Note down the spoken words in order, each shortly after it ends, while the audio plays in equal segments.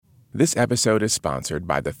This episode is sponsored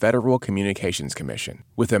by the Federal Communications Commission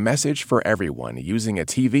with a message for everyone using a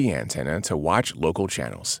TV antenna to watch local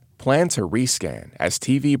channels. Plan to rescan as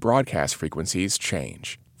TV broadcast frequencies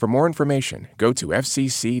change. For more information, go to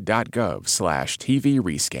fcc.gov/TV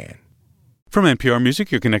rescan. From NPR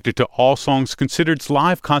Music, you're connected to All Songs Considered's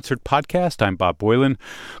live concert podcast. I'm Bob Boylan.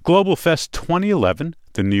 globalFEST 2011,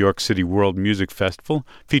 the New York City World Music Festival,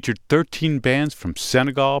 featured 13 bands from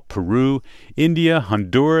Senegal, Peru, India,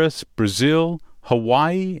 Honduras, Brazil,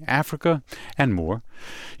 Hawaii, Africa, and more.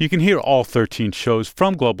 You can hear all 13 shows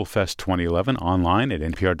from globalFEST 2011 online at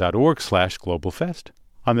npr.org/globalFEST.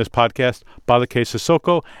 On this podcast, Ballake,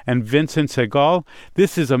 Sissoko and Vincent Segal.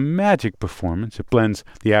 This is a magic performance. It blends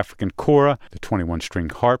the African kora, the 21-string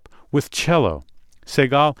harp, with cello.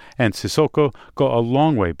 Segal and Sissoko go a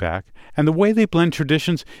long way back, and the way they blend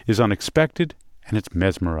traditions is unexpected and it's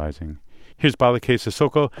mesmerizing. Here's Ballake,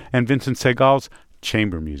 Sissoko and Vincent Segal's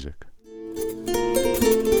chamber music.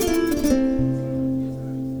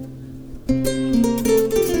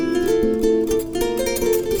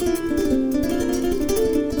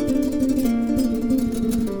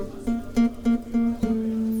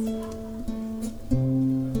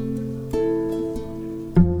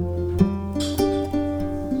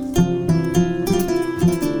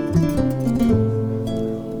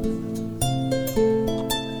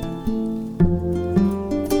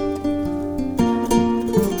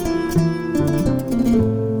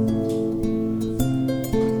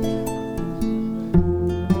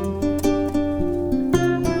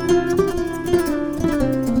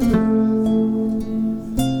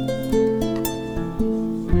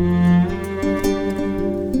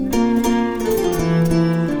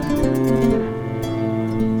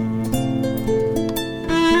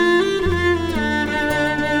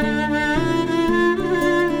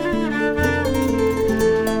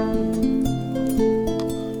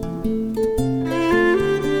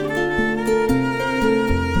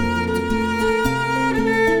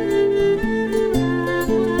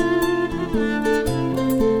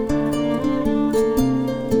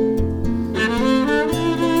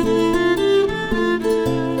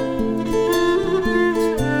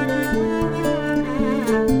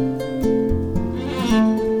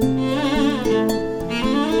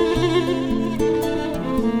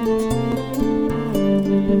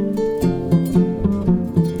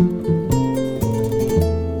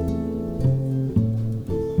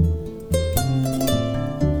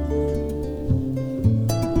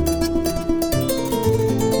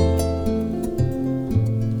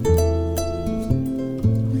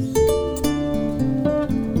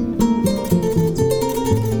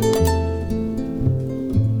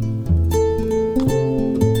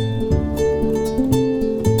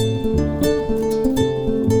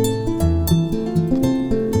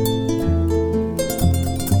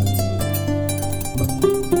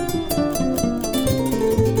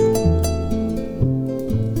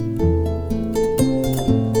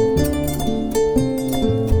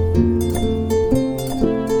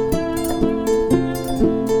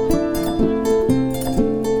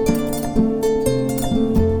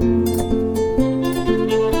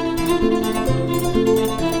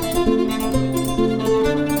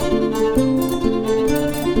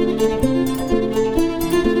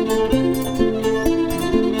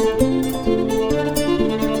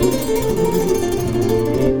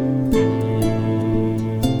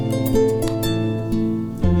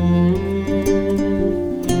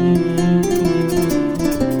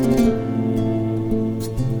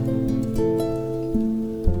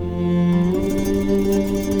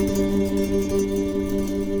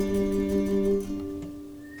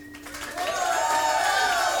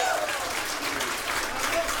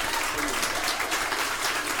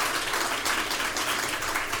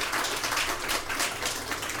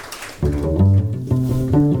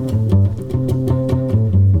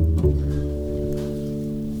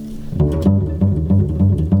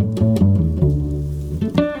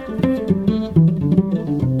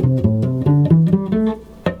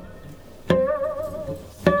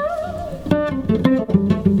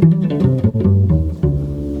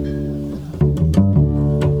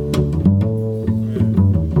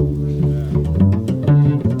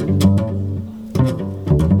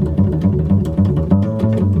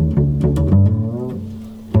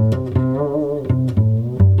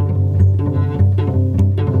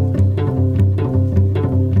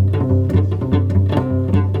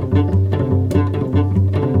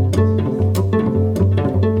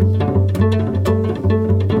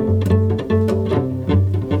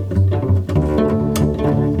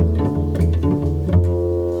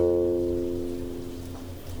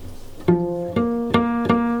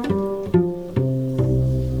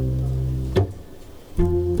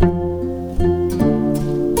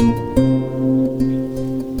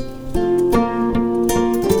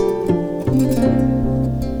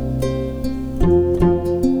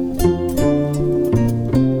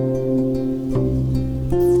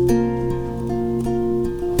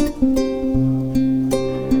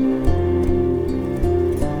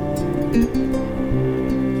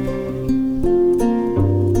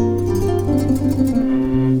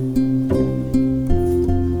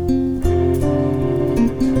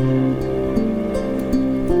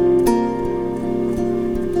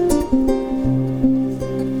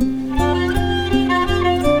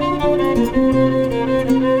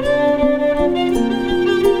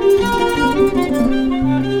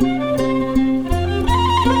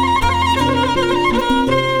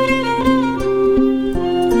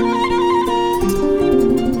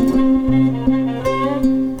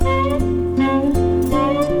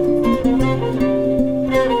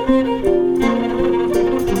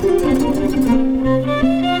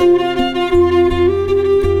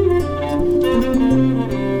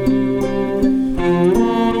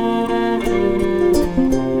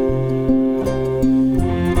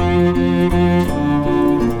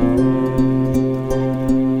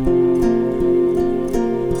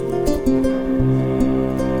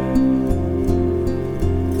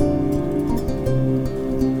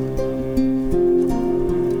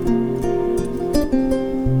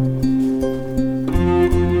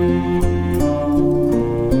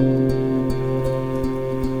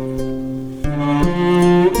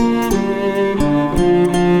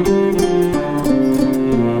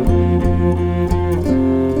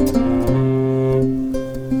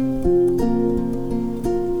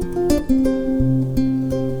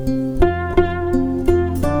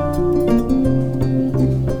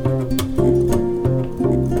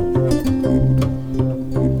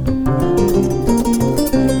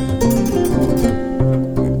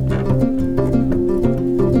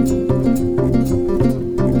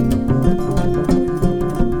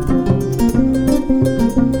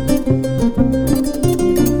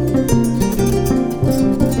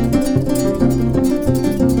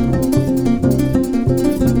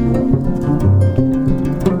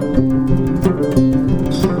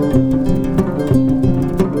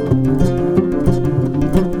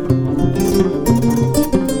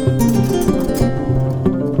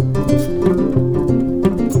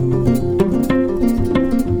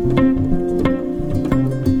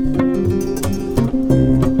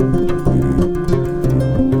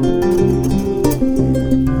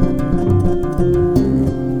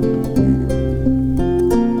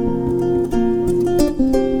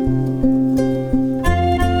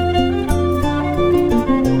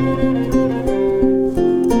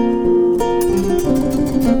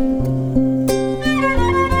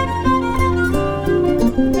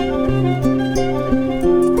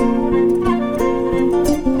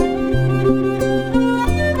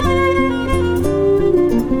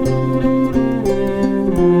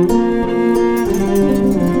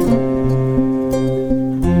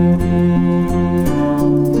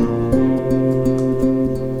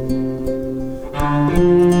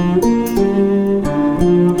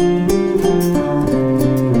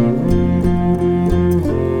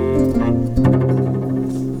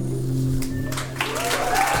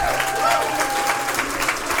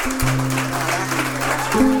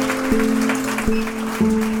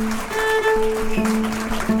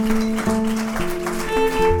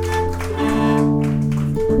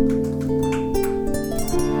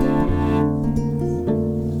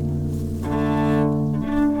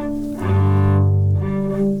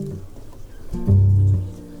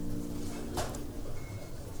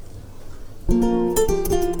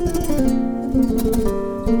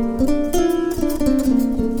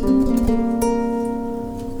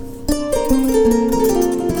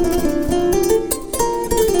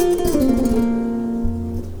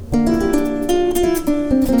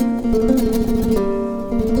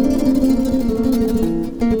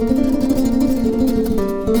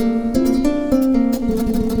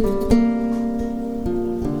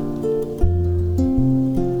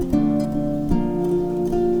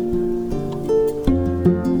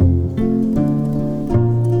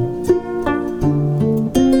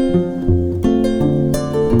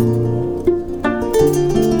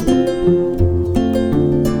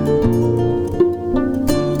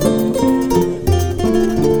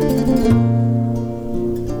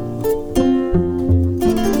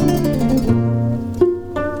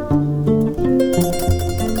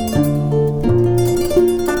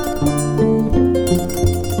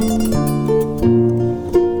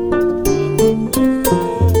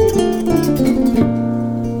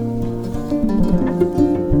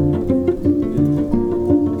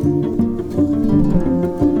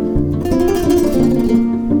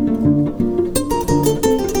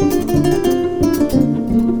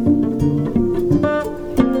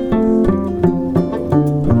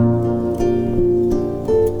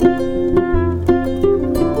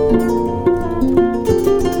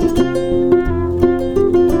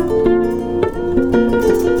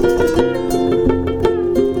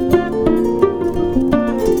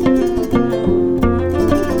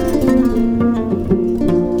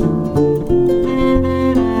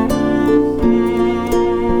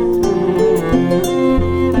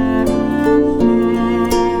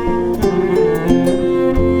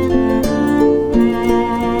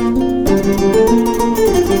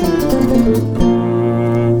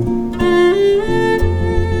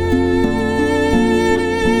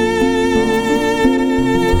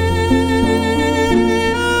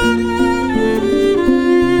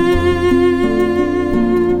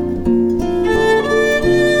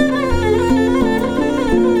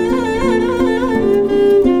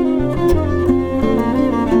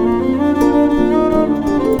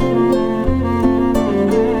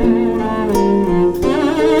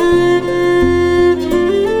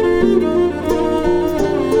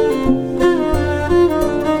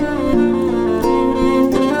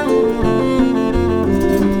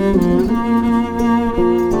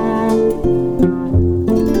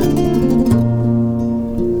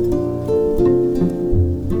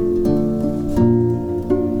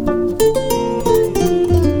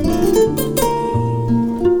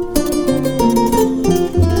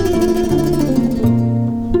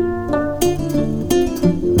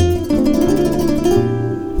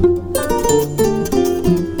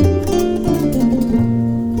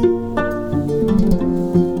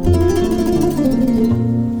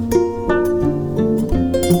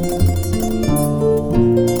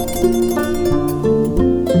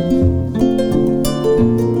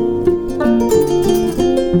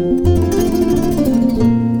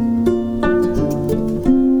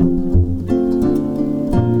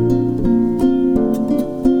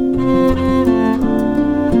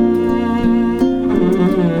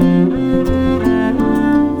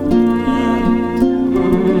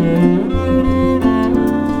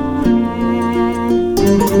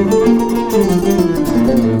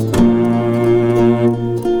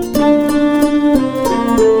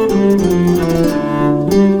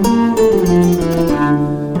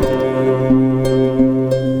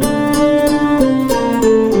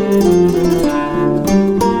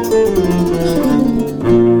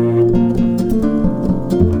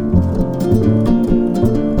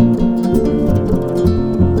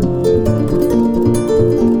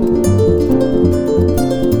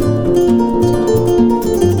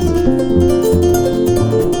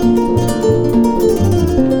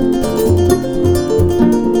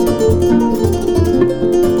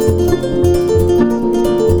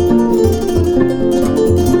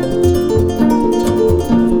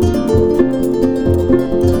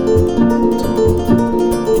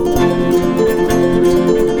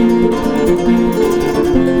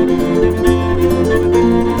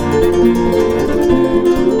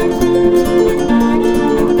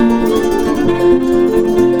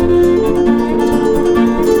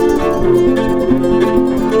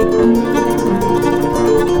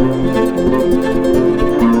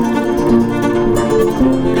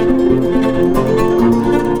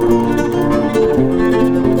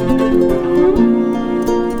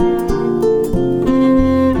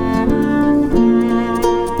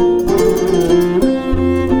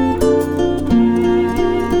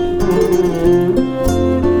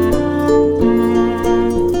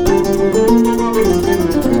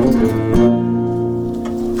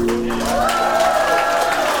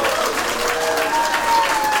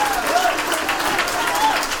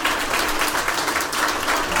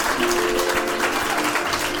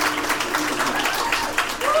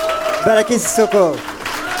 Ballake Sissoko.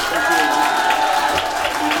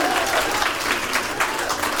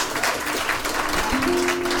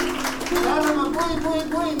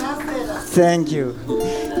 Thank you.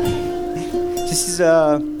 This is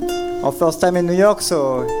our first time in New York,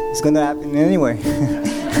 so it's gonna happen anyway.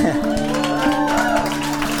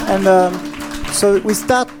 And so we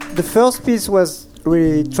start. The first piece was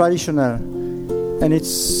really traditional, and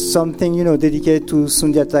it's something dedicated to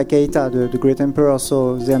Sundiata Keita, the great emperor.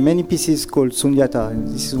 So there are many pieces called Sundiata, and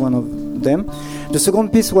this is one of them. The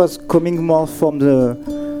second piece was coming more from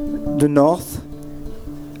the north,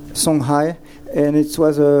 Songhai, and it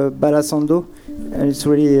was a Balasando, and it's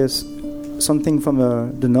really something from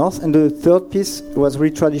the north. And the third piece was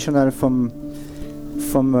really traditional from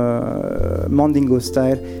Mandingo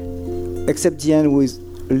style, except the end with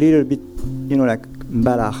a little bit, like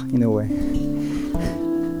Ballak in a way.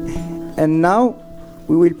 And now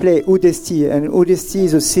we will play Udesti, and Udesti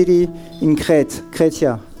is a city in Crete,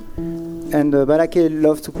 Cretia. And Ballake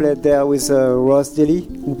loves to play there with Ross Daly,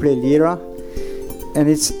 who play lira. And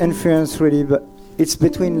it's influenced really, but it's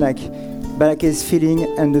between like Ballake's feeling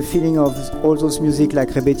and the feeling of all those music like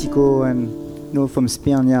Rebetiko and from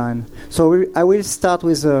Spirnia. And so I will start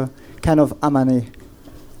with a kind of Amane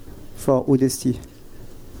for Udesti.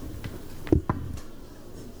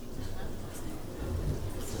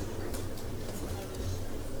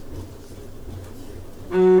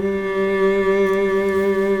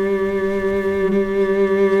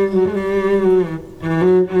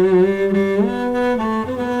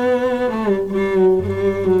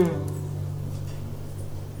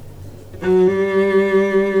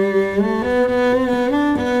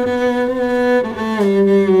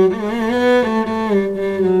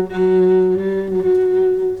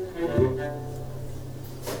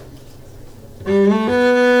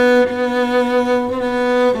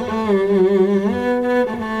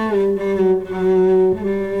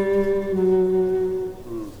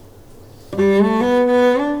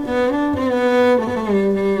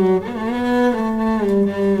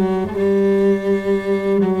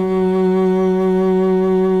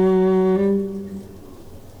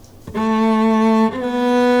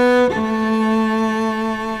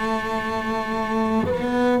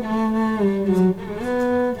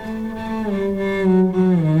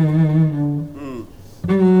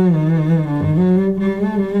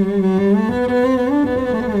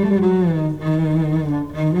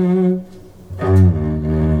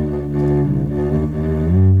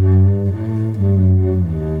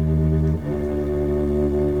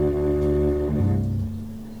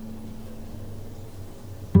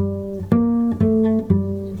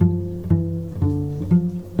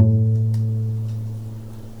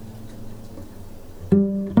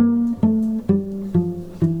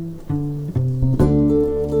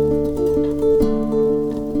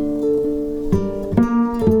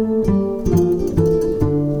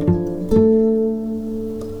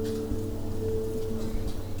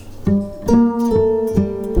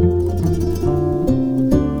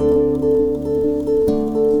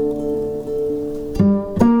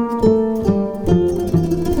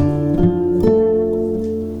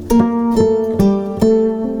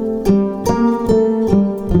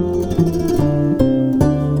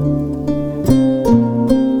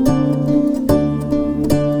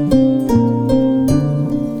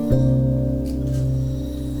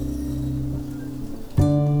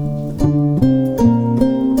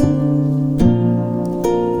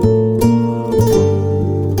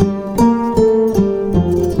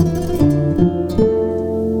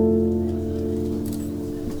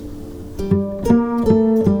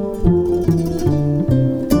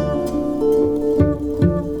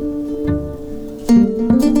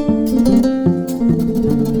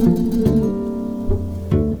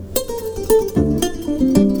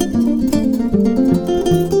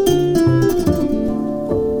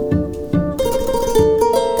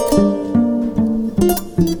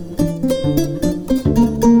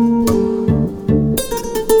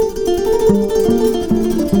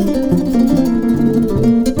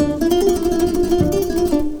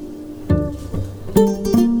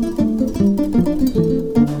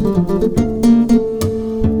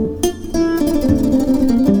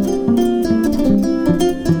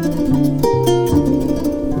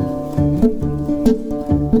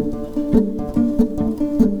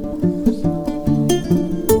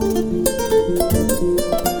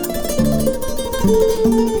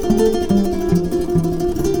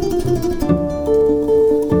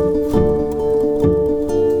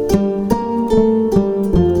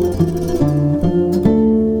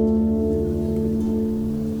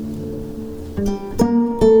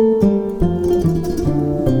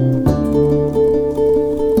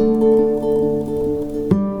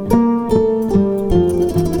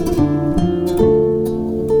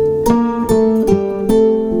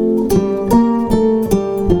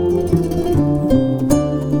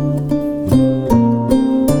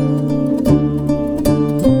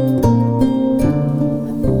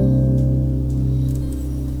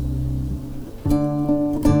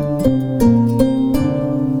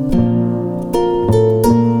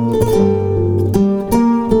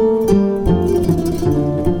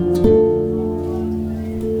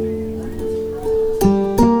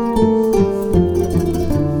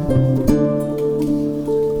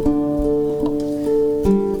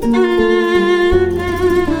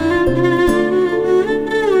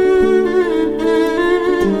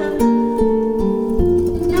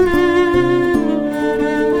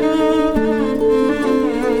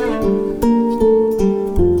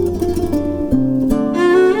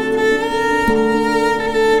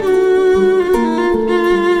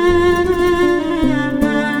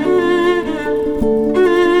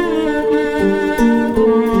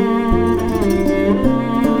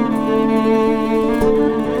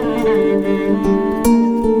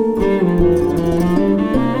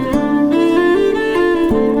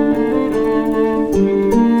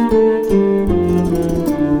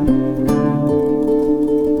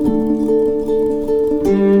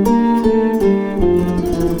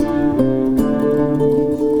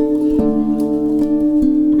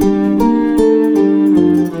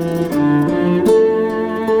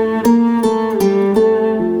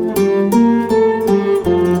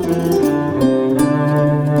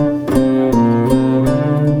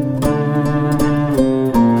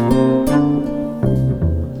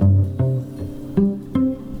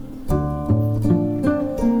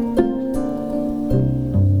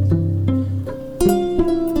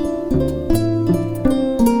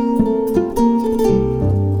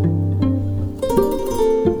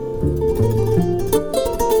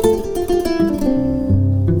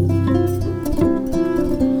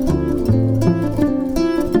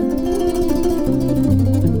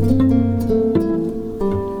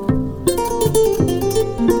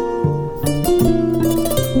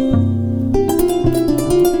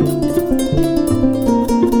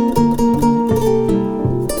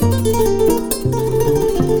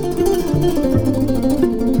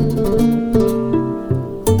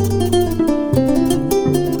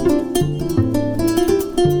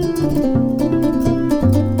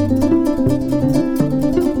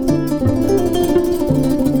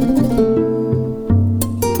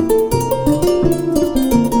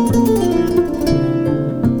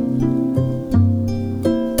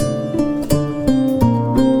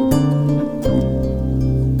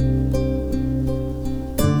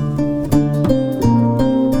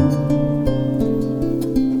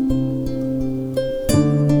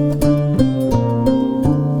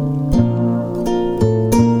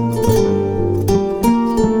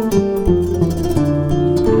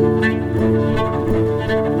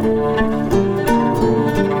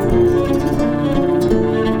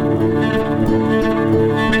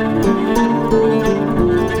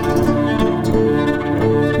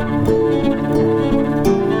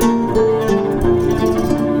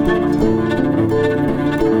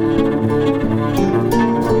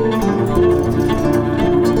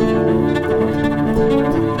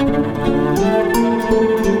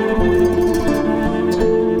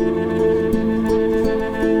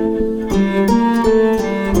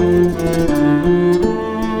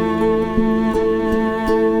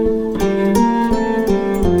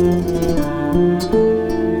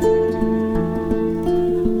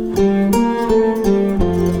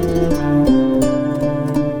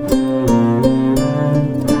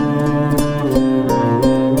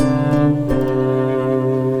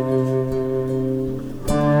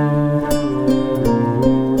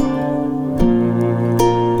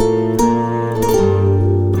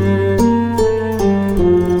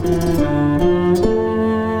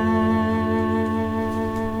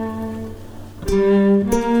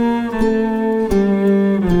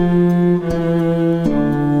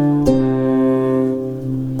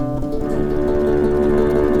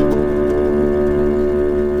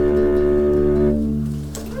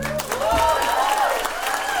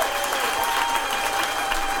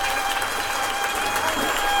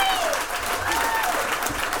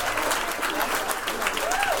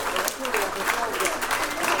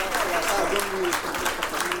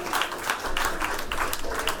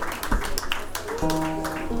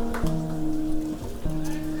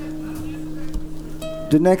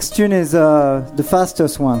 The next tune is the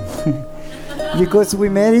fastest one. Because we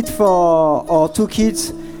made it for our two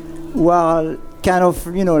kids who are kind of,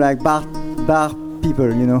 like bar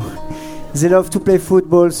people, They love to play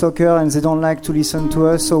football, soccer, and they don't like to listen to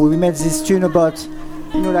us. So we made this tune about,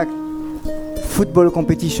 like football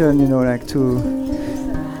competition, like to...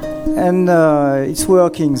 And it's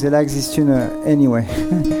working. They like this tune anyway.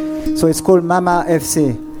 So it's called Mama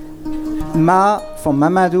FC. Ma for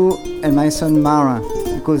Mamadou and my son Mara,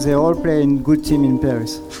 because they all play in good team in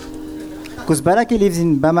Paris. Because Ballake lives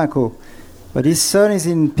in Bamako, but his son is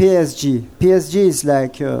in PSG. PSG is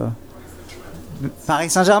like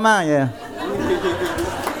Paris Saint-Germain, yeah.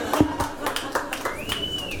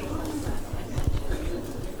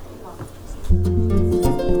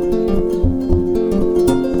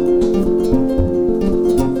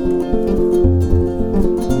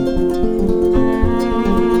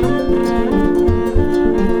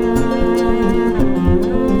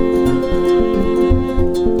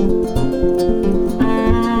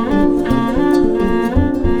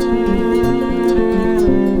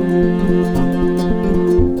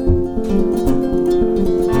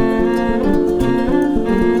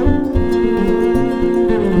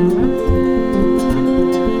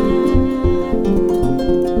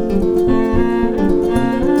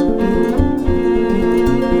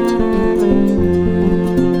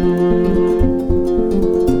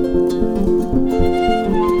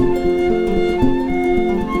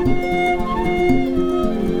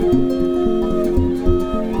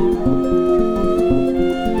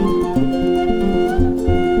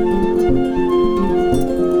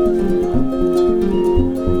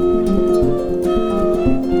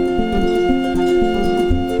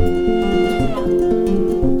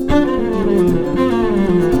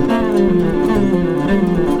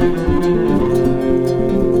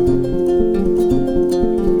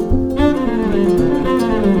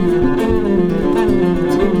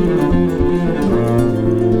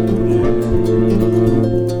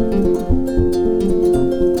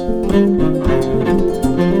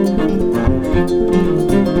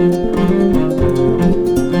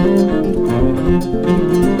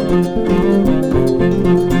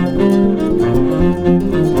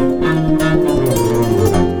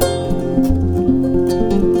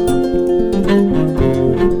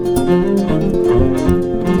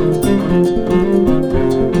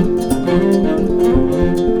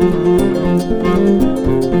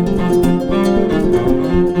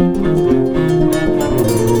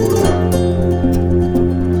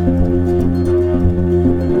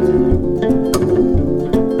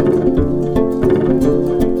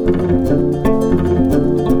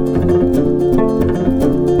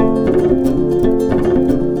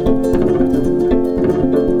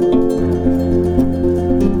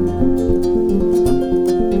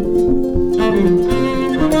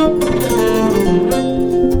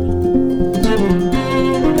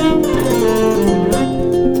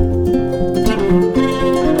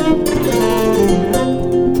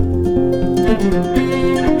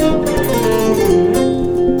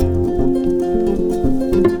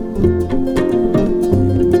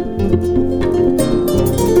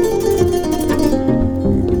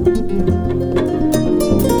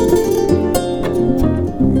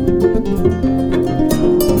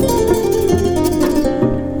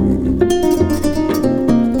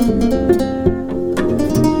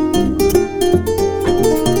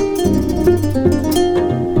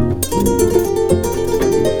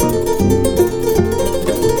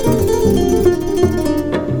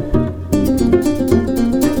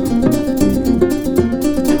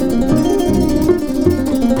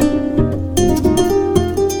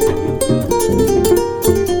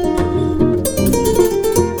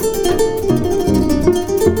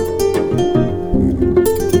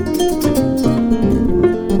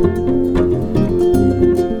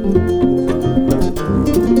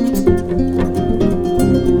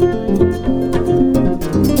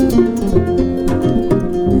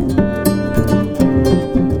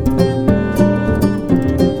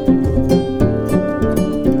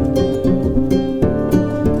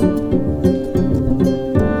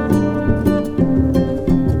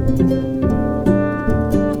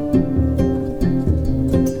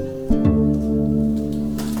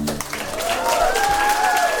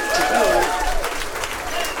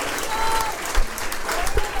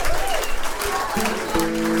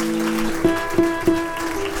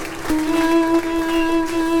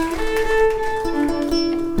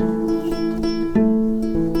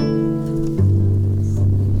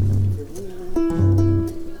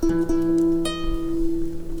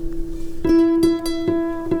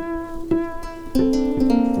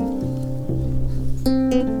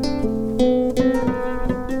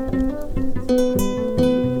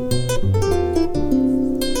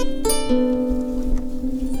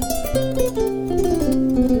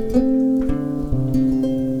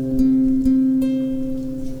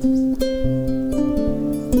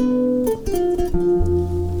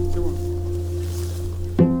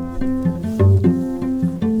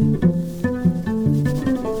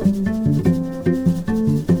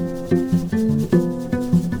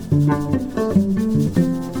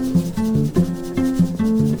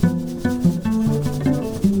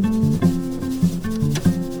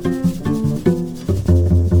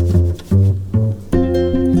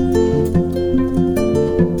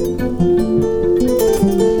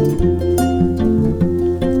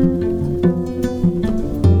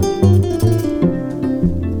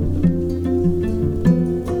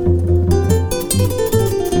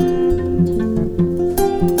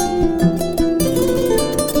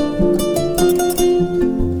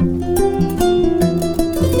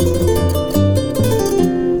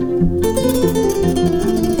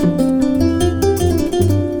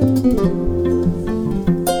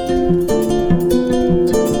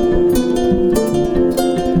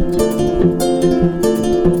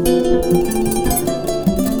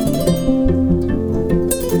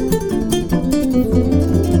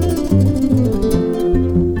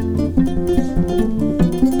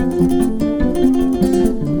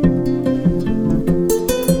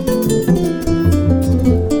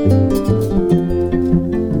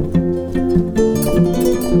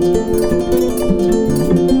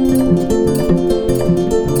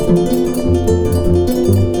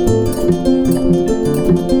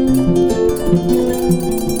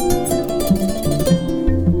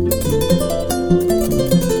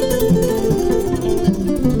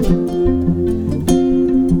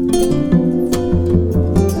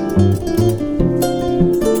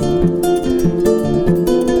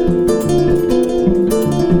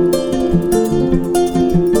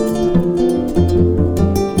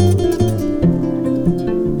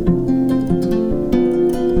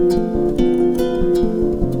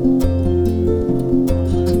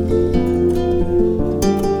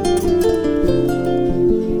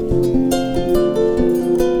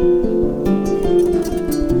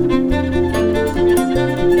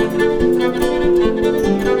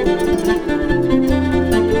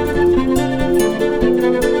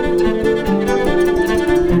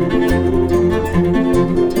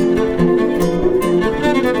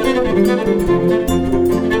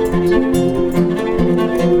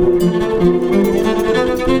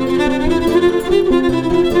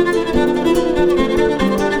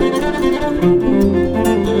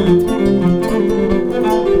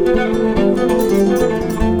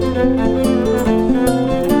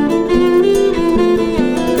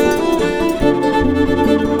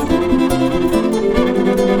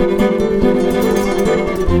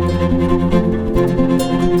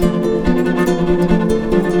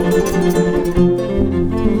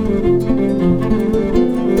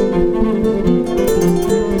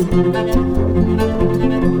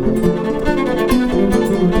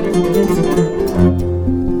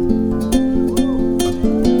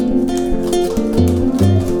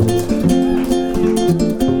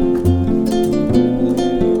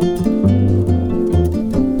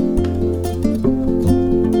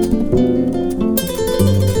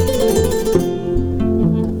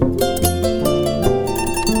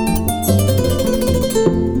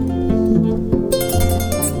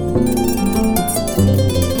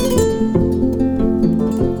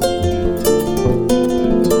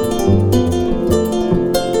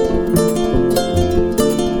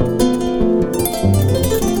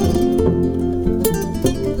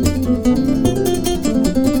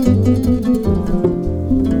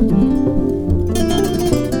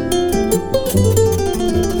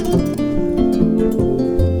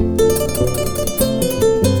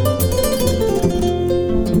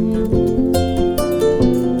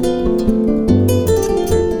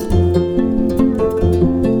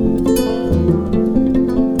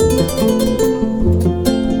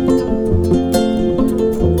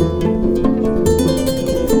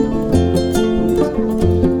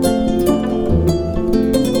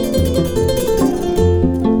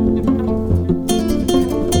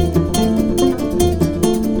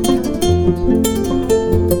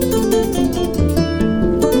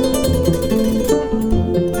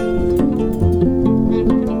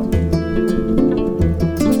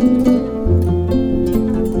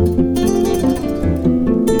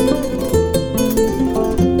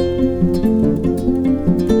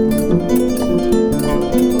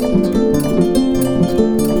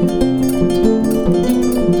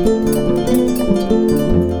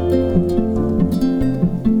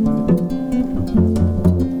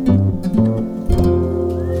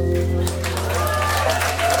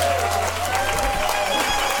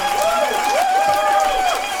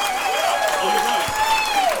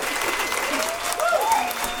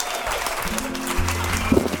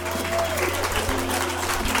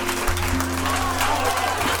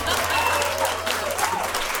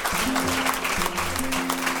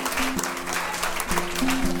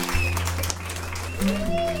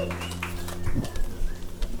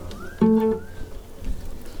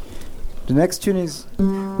 The next tune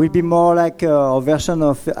will be more like a version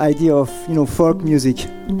of the idea of folk music.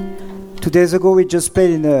 2 days ago we just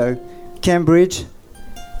played in Cambridge,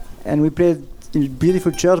 and we played in a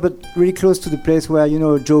beautiful church, but really close to the place where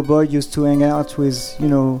Joe Boyd used to hang out with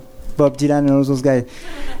Bob Dylan and all those guys.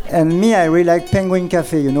 And me, I really like Penguin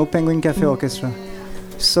Cafe, Penguin Cafe Orchestra.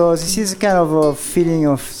 So this is kind of a feeling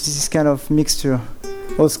of this kind of mixture,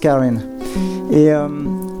 Oscarine. Et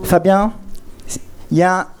Fabien, il y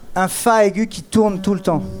a un fa aigu qui tourne tout le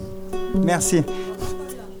temps. Merci.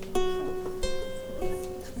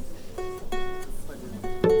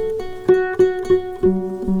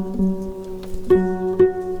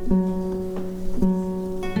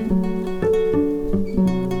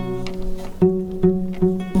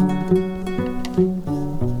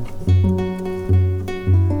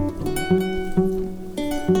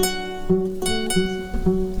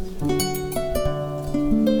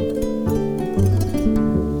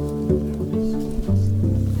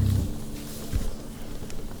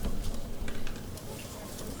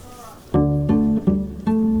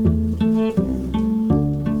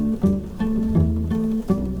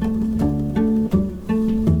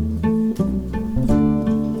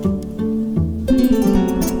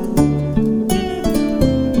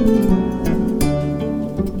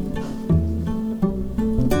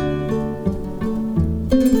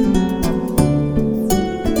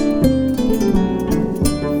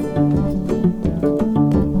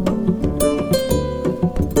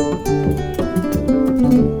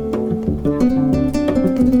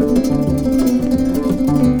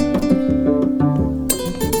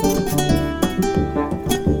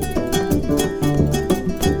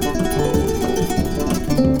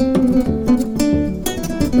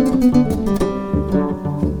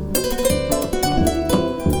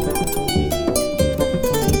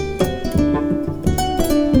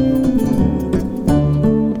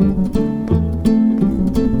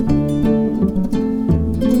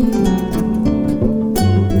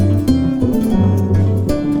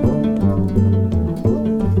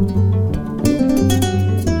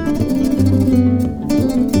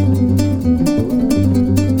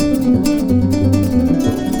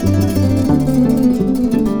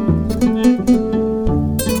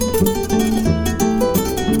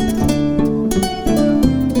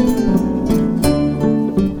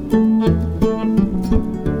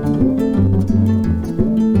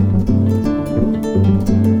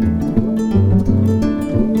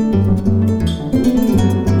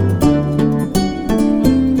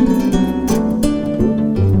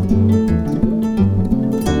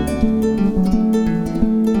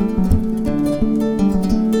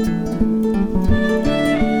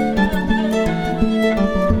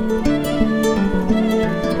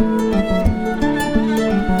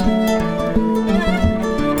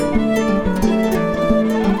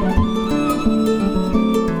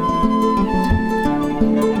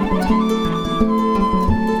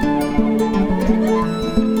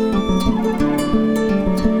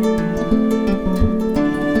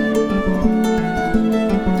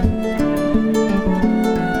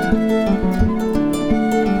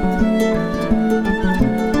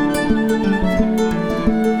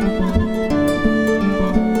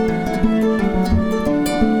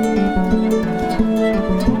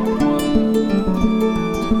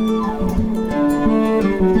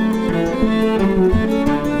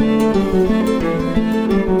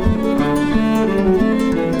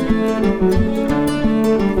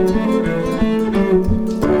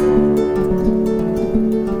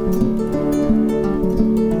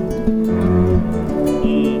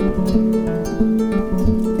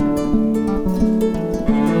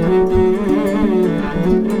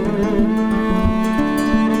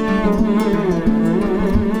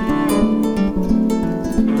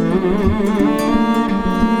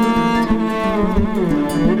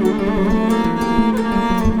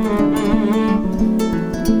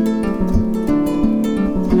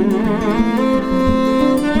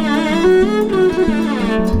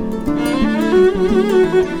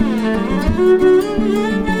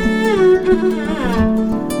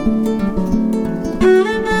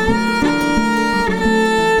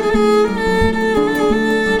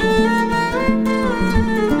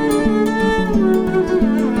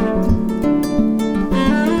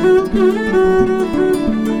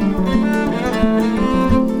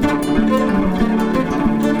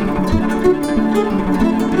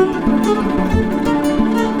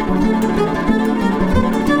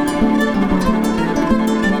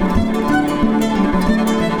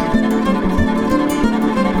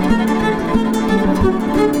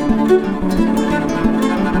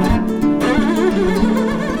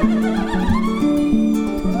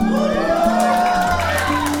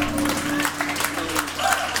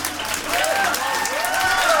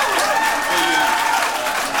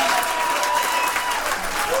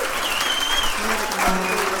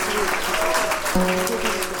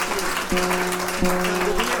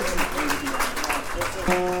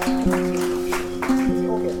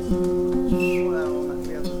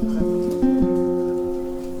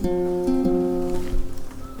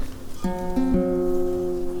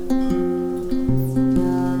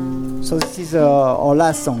 is our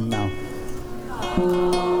last song now.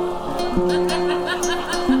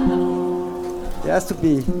 It has to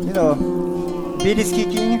be, beat is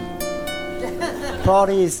kicking,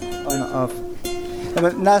 party is on off.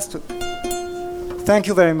 But last, thank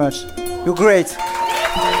you very much. You're great.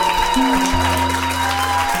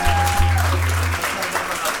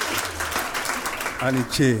 Allez,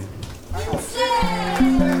 cheer.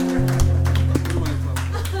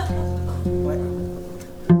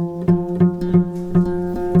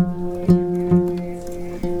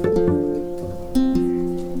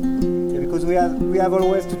 Because we have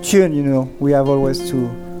always to tune, we have always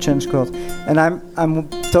to change chords. And I'm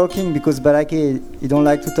talking because Ballake, he don't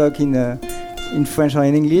like to talk in French or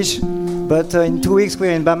in English. But in 2 weeks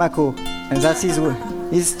we're in Bamako, and that's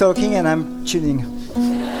he's talking and I'm tuning.